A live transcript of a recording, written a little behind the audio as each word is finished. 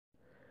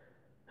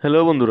Hello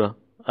বন্ধুরা,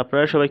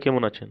 আপনারা সবাই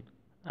কেমন আছেন?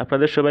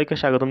 আপনাদের সবাইকে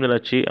স্বাগতম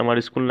জানাচ্ছি আমার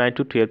স্কুল 9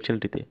 to 12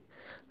 চ্যানেলটিতে।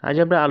 আজ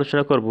আমরা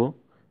আলোচনা করব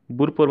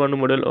বুর পরমাণু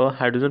মডেল ও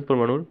হাইড্রোজেন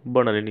পরমাণুর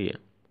বর্ণালী নিয়ে।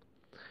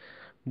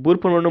 বুর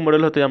পরমাণু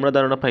মডেল হতে আমরা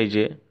ধারণা পাই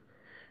যে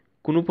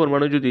কোনো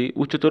পরমাণু যদি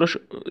উচ্চতর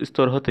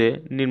স্তর হতে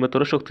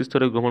নিম্নতর শক্তি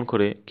স্তরে গমন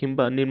করে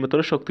কিংবা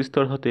নিম্নতর শক্তি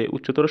স্তর হতে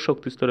উচ্চতর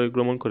শক্তি স্তরে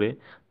গমন করে,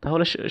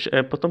 তাহলে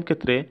প্রথম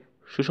ক্ষেত্রে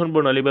শোষণ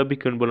বর্ণালী বা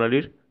বিকিরণ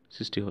বর্ণালীর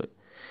সৃষ্টি হয়।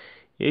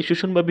 এই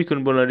শোষণ বা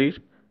বিকিরণ বর্ণালীর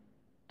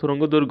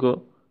তরঙ্গদৈর্ঘ্য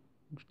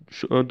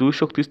দুই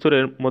শক্তি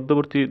স্তরের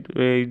মধ্যবর্তী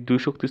এই দুই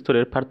শক্তি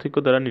স্তরের পার্থক্য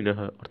দ্বারা নির্ণয়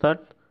হয়, অর্থাৎ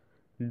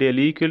del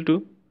E equal to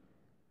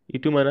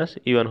E2 minus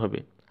E1 হবে।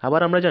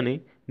 আবার আমরা জানি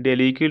del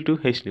E equal to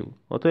H new,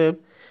 অতএব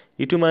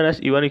E2 minus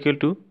E1 equal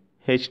to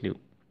H new.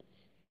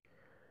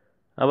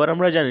 আবার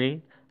আমরা জানি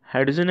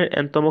হাইড্রোজেনের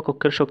এনতম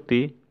কক্ষের শক্তি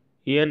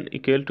En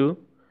equal to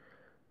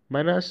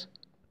minus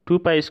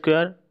 2 pi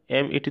square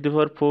m e⁴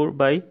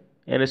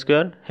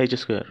 h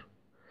square.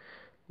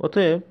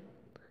 অতএব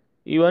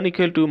E1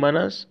 equal to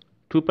minus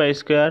 2 pi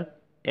square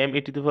m e⁴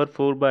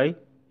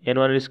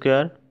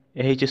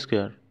 h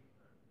square.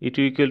 E2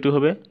 equal to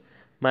হবে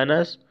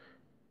minus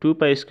 2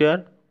 পাই square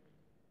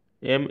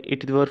m e⁴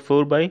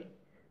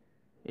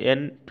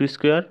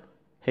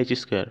 h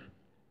square.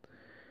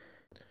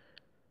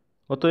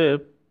 অতএব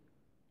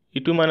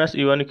E2 minus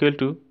E1 equal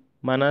to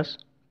minus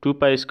 2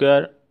 pi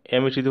square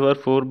m e⁴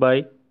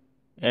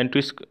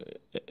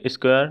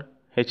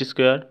 h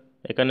square.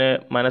 এখানে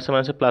মাইনাসে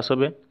মাইনাসে plus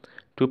হবে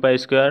 2 পাই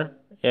square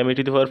m e⁴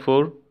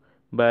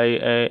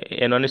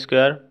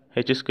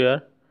 h square.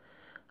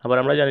 আবার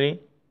আমরা জানি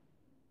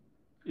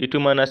E2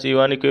 minus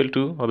E1 equal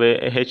to হবে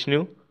h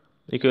new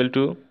equal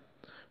to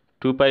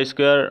 2 pi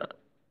square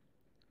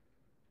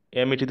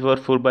m e⁴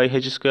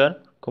 h square,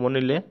 common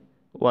নিলে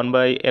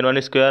 1/n1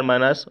 square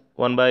minus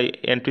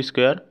 1/n2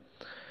 square.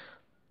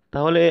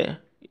 তাহলে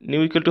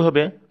নিউ ইকুয়াল টু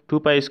হবে 2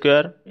 পাই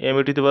square m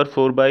e⁴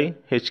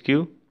 h Q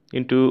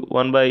into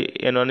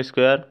 1/n1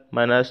 square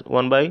minus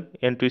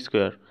 1/n2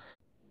 square.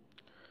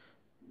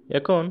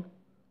 এখন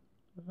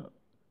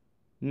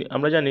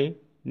আমরা জানি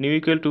new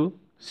equal to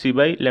C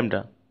by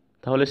lambda.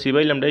 তাহলে C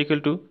by lambda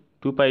equal to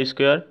 2 pi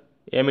square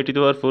m e⁴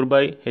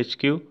 h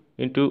Q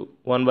into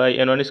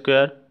 1/n1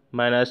 square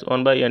minus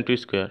 1/n2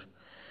 square.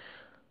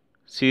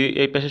 C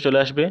এই পাশে চলে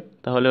আসবে,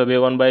 তাহলে হবে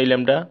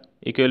 1/ল্যামডা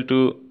equal to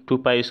 2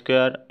 pi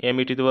square m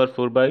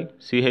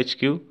e⁴ch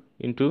Q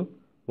into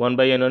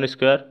 1/n1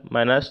 square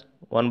minus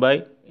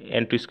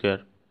 1/n2 square.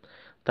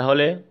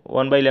 তাহলে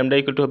 1/ল্যামডা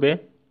equal to হবে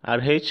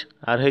RH।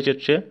 RH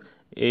হচ্ছে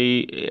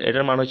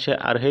এটার মান হচ্ছে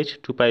RH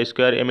 2 pi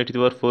square m e⁴ch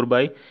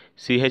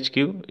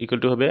Q equal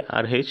to হবে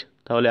RH।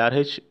 তাহলে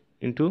RH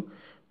into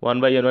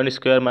 1/n1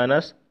 square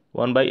minus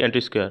 1/n2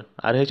 square.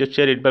 RH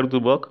হচ্ছে Rydberg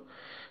ধ্রুবক,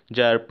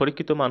 যার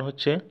পরীক্ষিত মান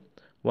হচ্ছে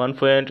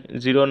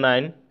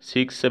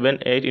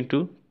 1.09678 ইন্টু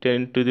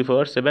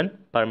 10⁷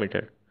 পার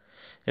মিটার।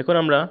 এখন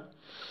আমরা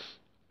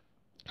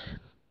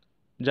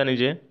জানি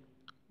যে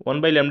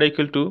 1/ল্যামডা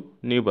ইকুয়াল টু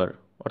নিউ বার,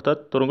 অর্থাৎ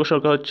তরঙ্গ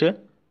সংখ্যা হচ্ছে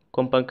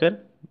কম্পাঙ্কের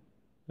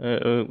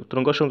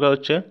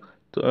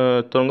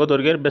তরঙ্গ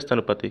দৈর্ঘ্যের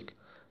ব্যস্তানুপাতিক।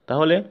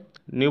 তাহলে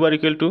new bar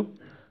equal to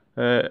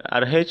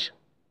RH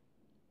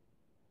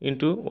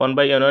into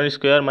 1/n1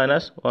 square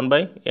minus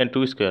 1/n2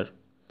 square.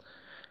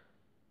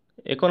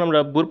 এখন আমরা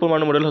বুর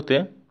পরমাণু মডেল হতে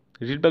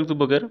রিডবার্গ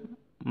ধ্রুবকের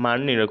মান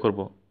নির্ণয় করব।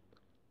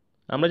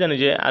 আমরা জানি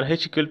যে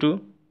RH equal to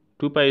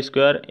 2 pi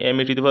square m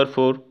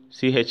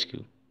e⁴ch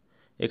Q.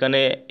 এখানে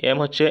m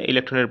হচ্ছে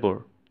ইলেকট্রনের ভর,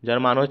 যার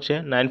মান হচ্ছে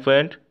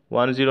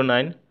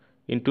 9.109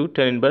 ইন্টু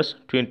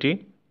 10⁻20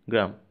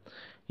 গ্রাম।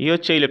 ই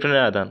হচ্ছে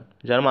ইলেকট্রনের আদান,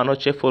 যার মান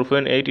হচ্ছে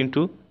 4.8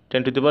 ইন্টু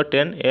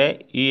 10⁻10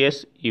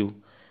 ESU।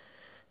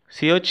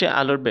 সি হচ্ছে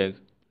আলোর বেগ,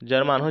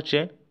 যার মান হচ্ছে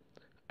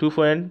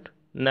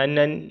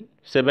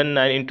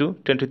 2.9979 into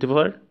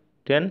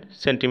 10⁻10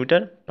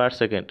 centimetre per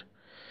second.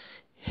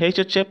 H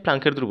হচ্ছে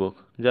প্লাঙ্কের ধ্রুবক,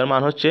 যার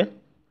মান হচ্ছে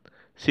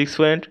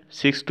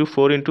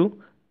 6.624 ইন্টু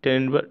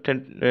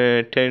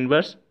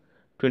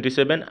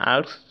 10⁻27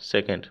 আর্কস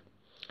সেকেন্ড।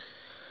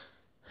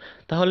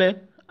 তাহলে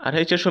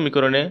RH এর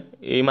সমীকরণে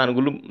এই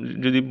মানগুলো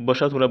যদি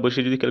তোমরা বসে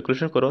যদি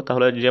ক্যালকুলেশন করো,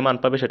 তাহলে যে মান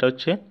পাবে সেটা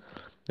হচ্ছে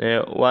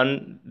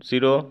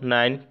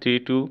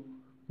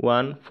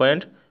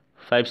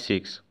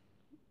 10932.1.56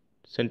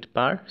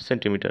 পার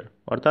সেন্টিমিটার,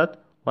 অর্থাৎ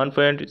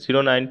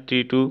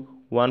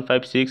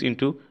 1.0932156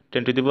 ইন্টু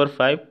 10⁵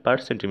 পার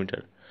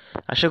সেন্টিমিটার।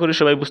 আশা করি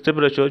সবাই বুঝতে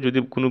পেরেছো। যদি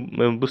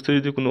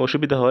কোনো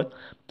অসুবিধা হয়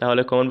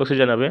তাহলে কমেন্ট বক্সে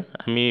জানাবে,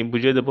 আমি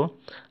বুঝিয়ে দেবো।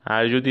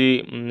 আর যদি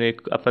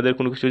আপনাদের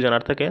কোনো কিছু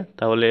জানার থাকে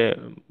তাহলে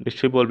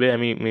নিশ্চয়ই বলবে,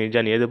 আমি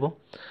জানিয়ে দেবো।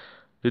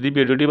 যদি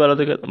ভিডিওটি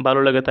ভালো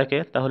লাগে থাকে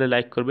তাহলে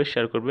লাইক করবে,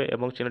 শেয়ার করবে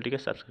এবং চ্যানেলটিকে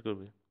সাবস্ক্রাইব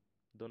করবে।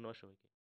 ধন্যবাদ সবাইকে।